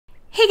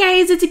Hey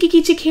guys, it's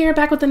Kiki Chick here,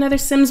 back with another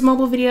Sims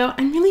mobile video.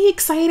 I'm really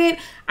excited.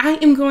 I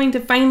am going to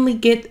finally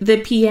get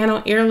the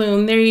Piano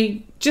Heirloom.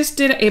 They just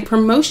did a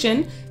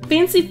promotion.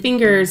 Fancy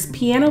Fingers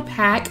Piano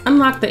Pack.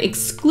 Unlock the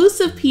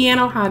exclusive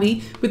piano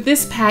hobby with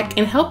this pack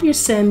and help your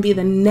Sim be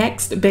the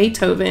next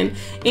Beethoven.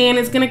 And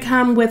it's gonna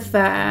come with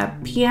the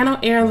Piano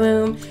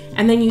Heirloom,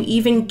 and then you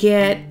even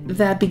get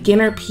the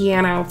beginner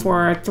piano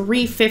for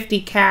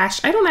 $3.50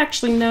 cash. I don't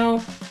actually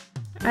know.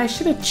 I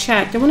should have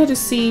checked. I wanted to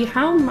see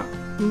how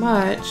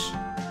much.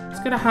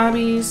 Let's go to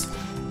hobbies,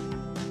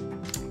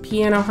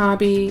 piano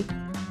hobby.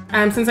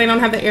 Since I don't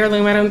have the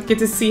heirloom, I don't get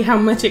to see how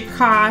much it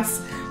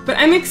costs, but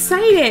I'm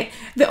excited.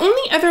 The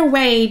only other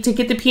way to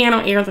get the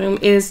piano heirloom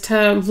is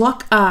to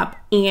look up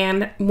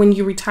and when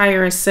you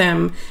retire a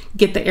Sim,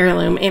 get the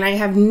heirloom. And I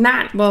have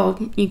not, well,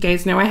 you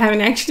guys know I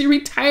haven't actually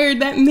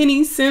retired that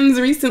many Sims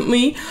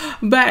recently,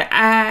 but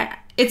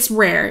it's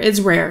rare,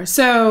 it's rare.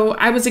 So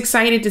I was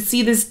excited to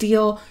see this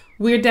deal.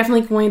 We're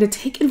definitely going to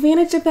take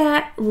advantage of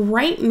that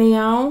right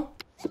now.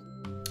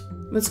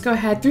 Let's go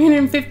ahead,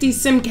 350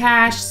 Sim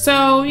cash.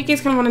 So you guys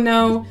kind of want to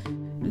know,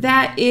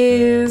 that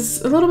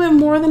is a little bit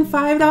more than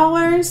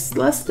 $5,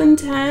 less than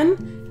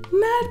 10.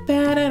 Not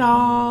bad at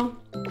all.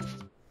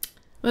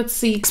 Let's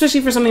see,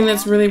 especially for something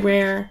that's really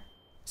rare.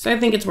 So I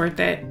think it's worth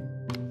it.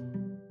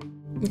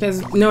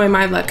 Because knowing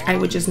my luck, I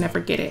would just never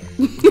get it.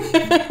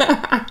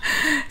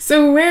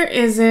 So where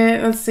is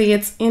it? Let's see,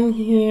 it's in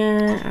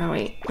here. Oh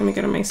wait, let me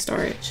go to my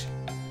storage.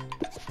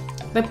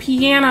 The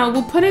piano,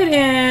 we'll put it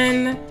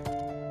in.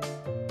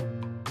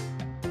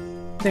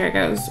 There it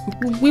goes.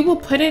 We will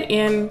put it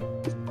in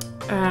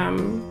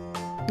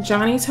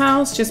Johnny's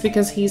house just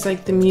because he's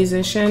like the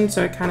musician,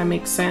 so it kind of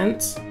makes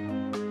sense.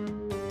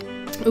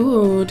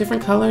 Ooh,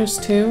 different colors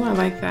too. I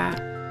like that.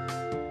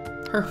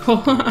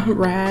 Purple,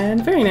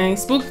 red, very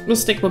nice. We'll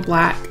stick with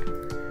black.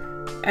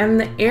 And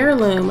the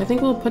heirloom, I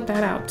think we'll put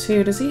that out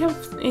too. Does he have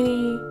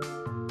any?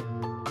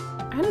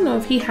 I don't know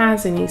if he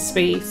has any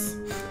space.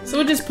 So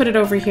we'll just put it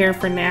over here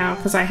for now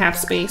because I have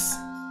space.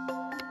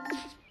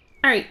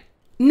 All right,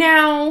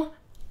 now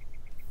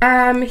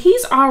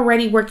he's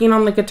already working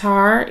on the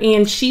guitar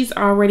and she's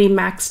already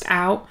maxed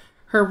out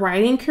her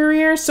writing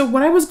career. So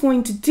what I was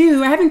going to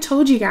do, I haven't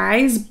told you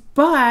guys,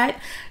 but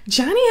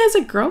Johnny has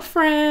a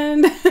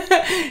girlfriend.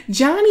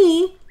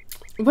 Johnny,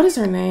 what is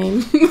her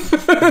name?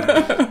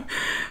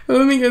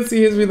 Let me go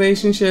see his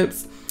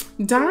relationships.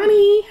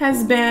 Donnie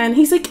has been,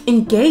 he's like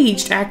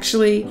engaged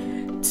actually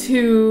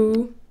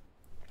to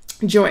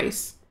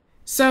Joyce.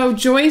 So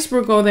Joyce,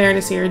 we'll go there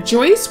to see her.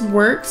 Joyce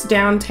works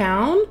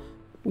downtown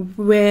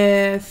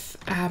with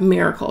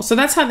Miracle. So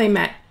that's how they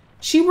met.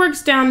 She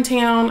works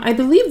downtown. I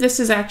believe this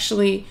is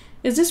actually,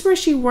 is this where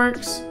she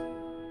works?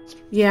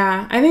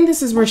 Yeah, I think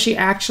this is where she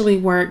actually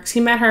works. He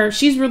met her.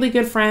 She's really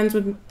good friends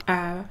with,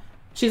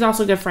 she's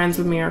also good friends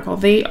with Miracle.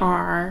 They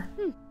are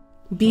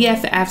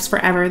BFFs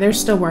forever. They're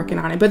still working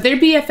on it, but they're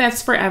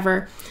BFFs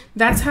forever.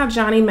 That's how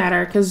Johnny met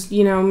her because,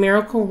 you know,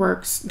 Miracle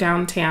works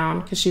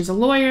downtown because she's a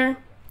lawyer.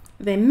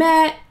 They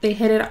met, they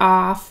hit it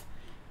off.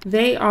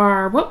 They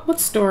are, what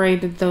story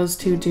did those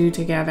two do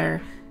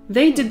together?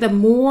 They did the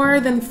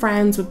More Than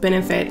Friends with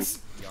Benefits.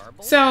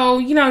 So,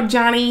 you know,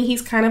 Johnny,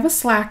 he's kind of a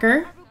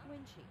slacker.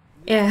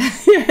 Yeah,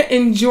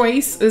 and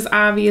Joyce is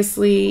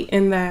obviously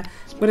in the,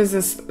 what is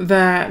this?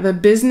 The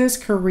business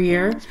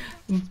career.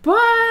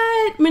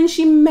 But when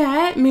she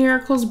met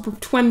Miracle's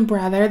twin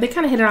brother, they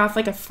kind of hit it off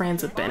like a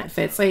friends with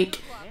benefits.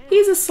 Like,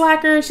 he's a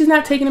slacker, she's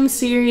not taking him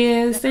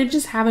serious, they're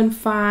just having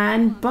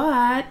fun,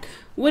 but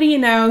what do you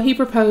know, he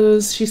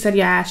proposed, she said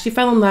yeah, she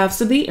fell in love,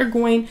 so they are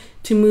going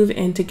to move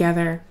in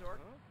together.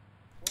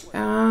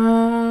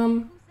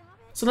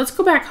 So let's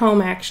go back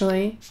home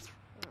actually,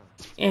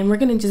 and we're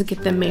gonna just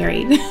get them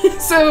married.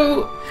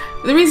 So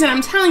the reason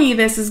I'm telling you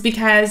this is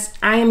because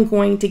I am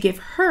going to give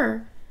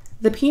her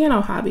the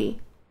piano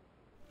hobby.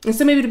 And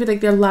so maybe it'll be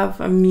like their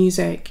love of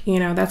music, you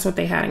know, that's what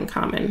they had in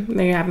common.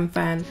 They're having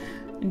fun,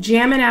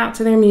 jamming out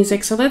to their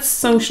music. So let's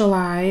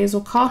socialize.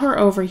 We'll call her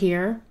over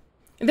here.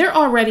 They're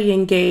already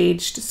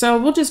engaged, so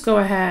we'll just go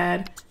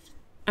ahead,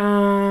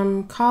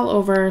 call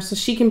over so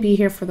she can be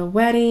here for the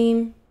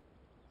wedding.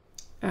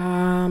 We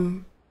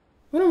don't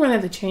really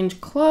have to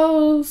change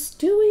clothes,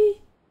 do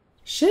we?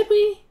 Should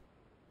we?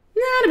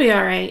 Nah, it'll be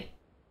all right.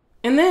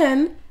 And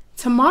then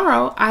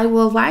tomorrow I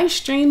will live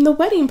stream the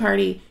wedding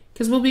party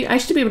because I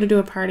should be able to do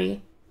a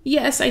party.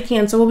 Yes, I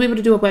can. So we'll be able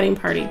to do a wedding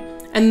party,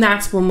 and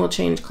that's when we'll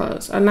change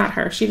clothes. Not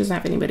her. She doesn't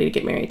have anybody to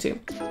get married to.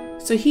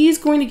 So he's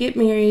going to get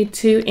married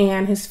to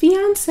Anne, his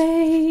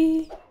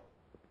fiance,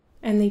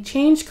 and they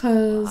change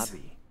clothes.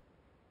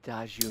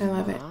 I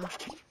love it.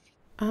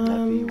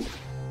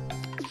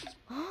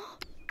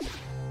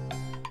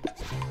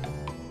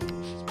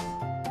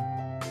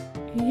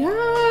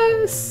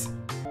 Yes.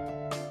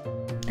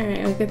 All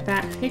right, look at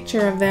that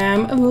picture of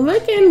them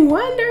looking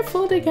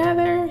wonderful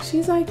together.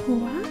 She's like,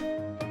 what?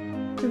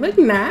 You look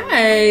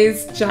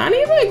nice.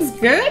 Johnny looks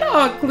good,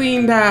 all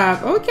cleaned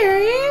up.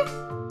 Okay.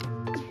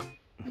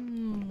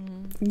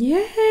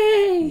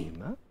 Yay!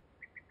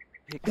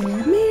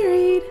 They're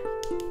married.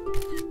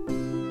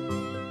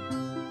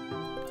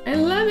 I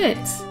love it.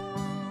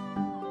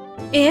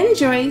 Anne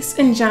Joyce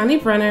and Johnny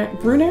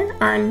Brunner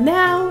are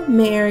now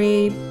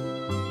married.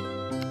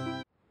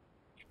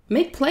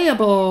 Make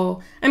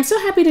playable. I'm so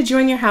happy to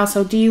join your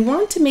household. Do you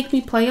want to make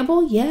me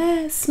playable?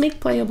 Yes, make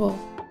playable.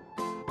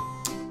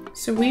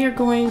 So we are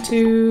going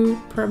to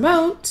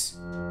promote.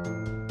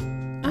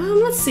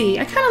 Let's see.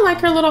 I kind of like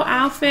her little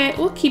outfit.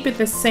 We'll keep it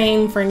the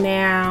same for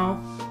now.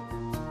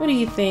 What do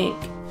you think?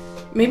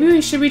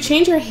 Maybe should we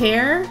change her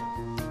hair?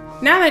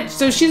 Now that,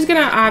 so she's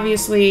gonna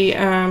obviously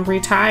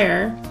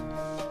retire.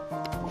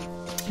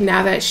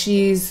 Now that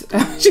she's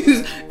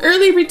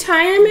early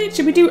retirement.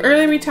 Should we do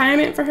early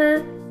retirement for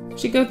her?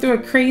 She go through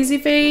a crazy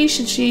phase.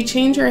 Should she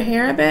change her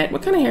hair a bit?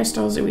 What kind of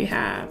hairstyles do we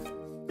have?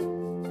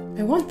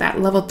 I want that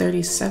level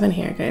 37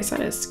 hair, guys.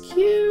 That is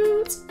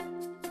cute.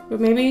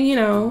 But maybe, you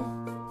know,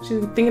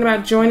 she's thinking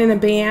about joining a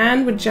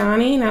band with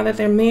Johnny now that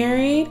they're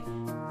married.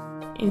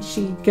 And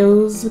she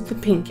goes with the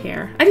pink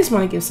hair. I just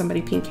want to give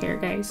somebody pink hair,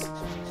 guys. All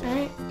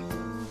right.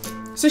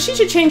 So she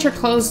should change her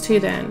clothes too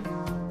then.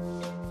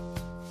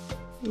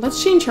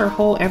 Let's change her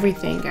whole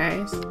everything,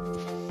 guys.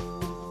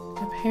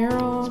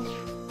 Apparel.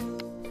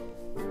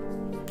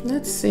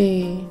 Let's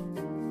see.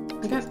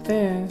 I got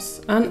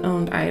this.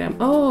 Unowned item.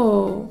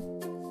 Oh.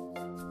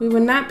 We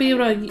would not be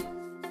able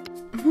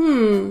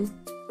to...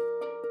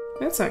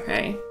 That's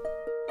okay.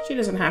 She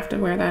doesn't have to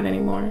wear that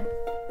anymore.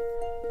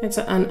 It's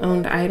an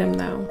unowned item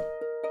though.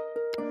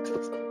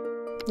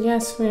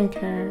 Yes, we don't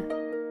care.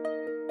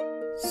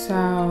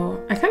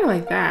 So, I kind of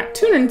like that.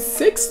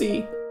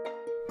 260.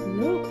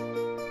 Nope.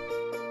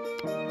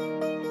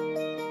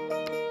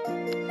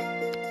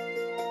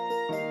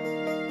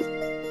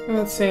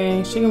 Let's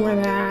see. She can wear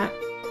that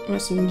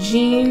with some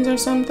jeans or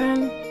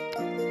something.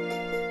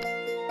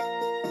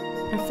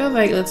 I feel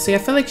like, let's see. I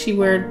feel like she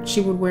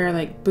would wear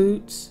like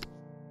boots.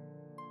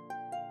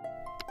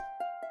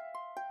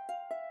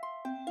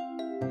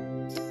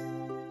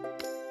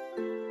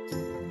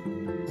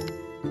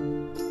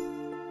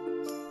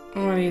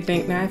 What do you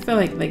think now? I feel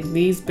like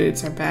these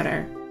boots are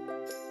better.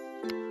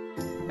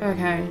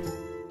 Okay.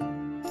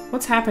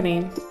 What's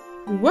happening?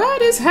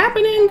 What is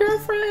happening,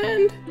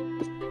 girlfriend?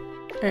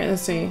 All right,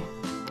 let's see.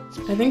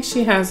 I think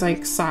she has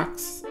like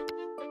socks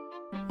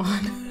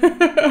on.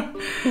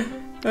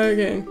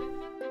 Okay.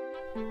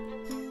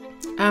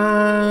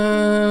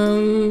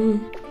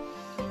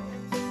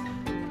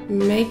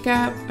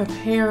 Makeup,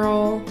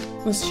 apparel.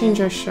 Let's change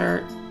her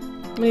shirt.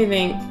 What do you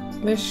think?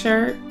 This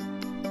shirt?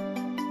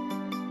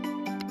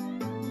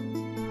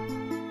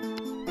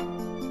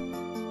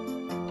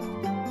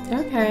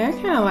 Okay, I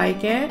kind of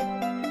like it.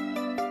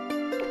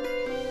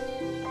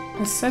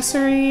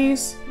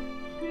 Accessories.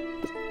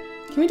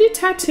 Can we do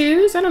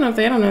tattoos? I don't know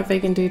if they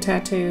can do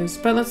tattoos,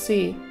 but let's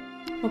see.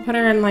 We'll put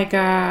her in like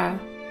a,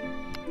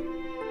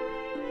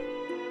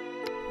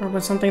 or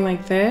with something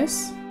like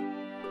this.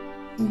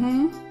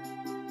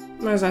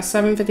 What is that?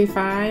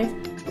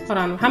 755. Hold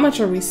on. How much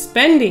are we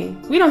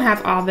spending? We don't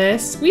have all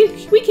this.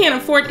 We can't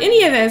afford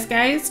any of this,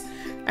 guys.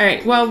 All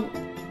right. Well,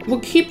 we'll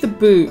keep the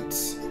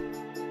boots.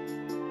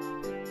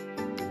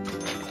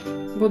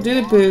 We'll do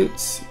the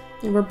boots.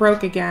 We're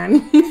broke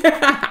again.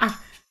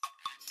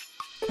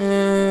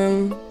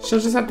 She'll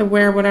just have to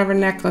wear whatever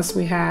necklace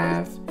we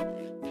have.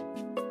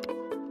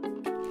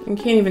 You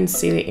can't even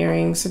see the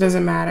earrings, so it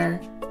doesn't matter.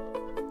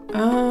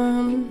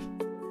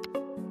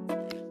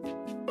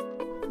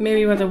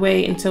 Maybe we'll have to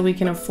wait until we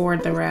can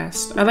afford the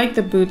rest. I like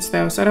the boots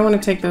though, so I don't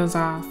want to take those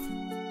off.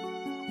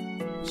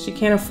 She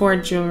can't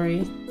afford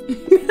jewelry.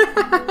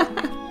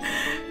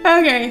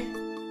 Okay.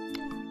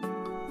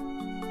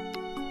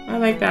 I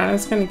like that.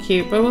 That's kind of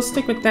cute, but we'll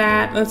stick with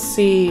that. Let's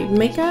see.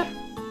 Makeup?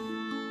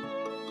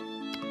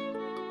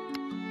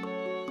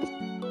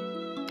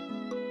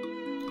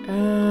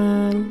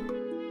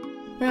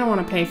 We don't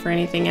want to pay for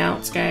anything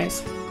else,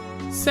 guys.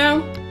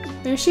 So,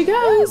 there she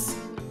goes.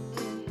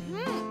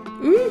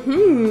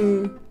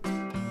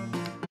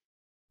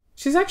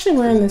 She's actually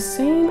wearing the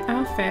same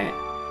outfit.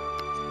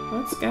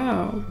 Let's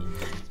go.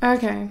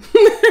 Okay.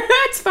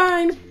 That's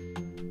fine.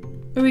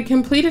 We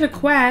completed a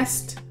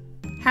quest.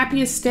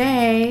 Happiest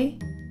day.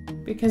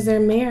 Because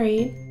they're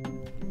married.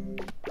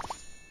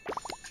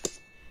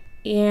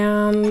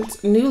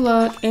 And new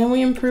look. And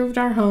we improved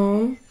our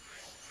home.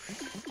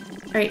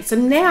 Alright, so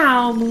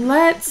now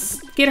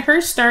let's get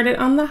her started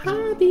on the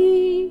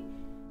hobby.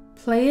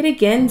 Play it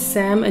again,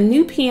 Sam. A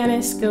new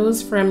pianist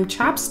goes from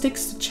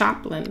chopsticks to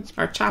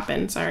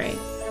choppin', sorry.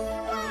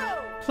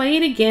 Play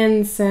it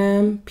again,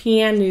 Sam.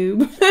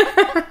 Piano.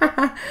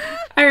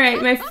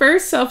 Alright, my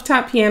first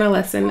self-taught piano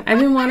lesson. I've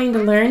been wanting to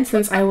learn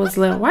since I was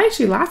little. Why is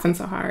she laughing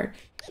so hard?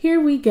 Here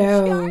we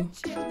go.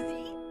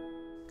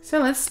 So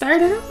let's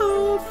start it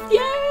off. Yay,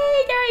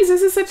 guys.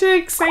 This is such an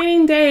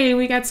exciting day.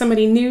 We got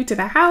somebody new to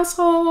the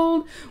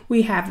household.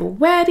 We have a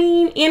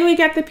wedding. And we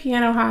got the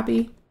piano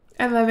hobby.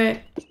 I love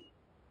it.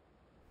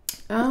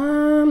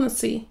 Let's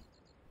see.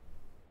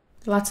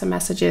 Lots of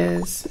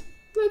messages.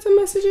 Lots of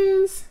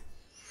messages.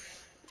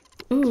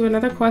 Ooh,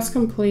 another quest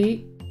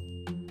complete.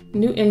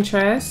 New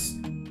interest.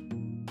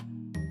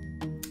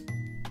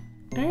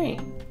 All right.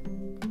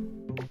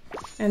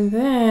 And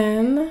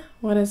then,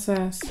 what is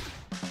this?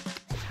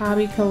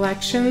 Hobby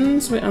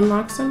collections. We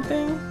unlock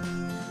something.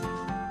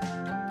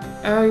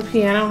 Oh,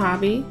 piano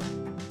hobby.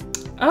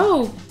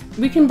 Oh,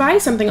 we can buy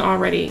something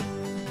already.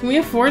 Can we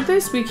afford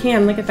this? We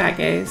can. Look at that,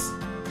 guys.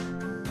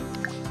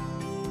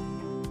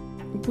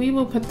 We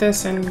will put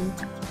this in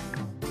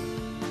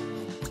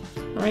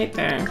right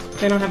there.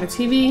 They don't have a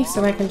TV,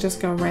 so I can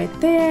just go right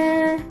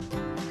there.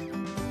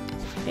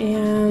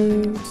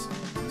 And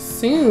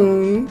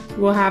soon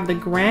we'll have the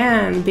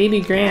grand, baby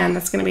grand.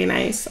 That's gonna be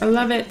nice. I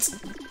love it.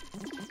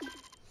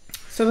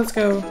 So let's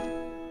go.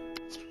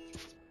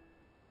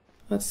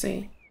 Let's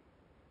see.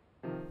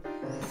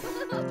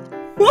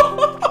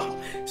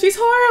 She's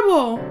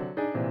horrible.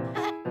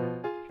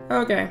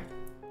 Okay.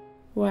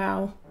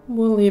 Wow.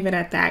 We'll leave it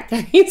at that,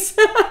 guys.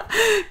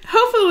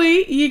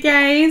 Hopefully you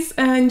guys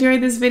enjoyed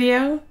this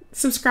video.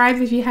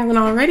 Subscribe if you haven't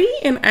already,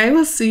 and I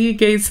will see you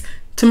guys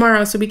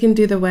tomorrow so we can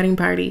do the wedding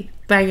party.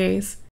 Bye, guys.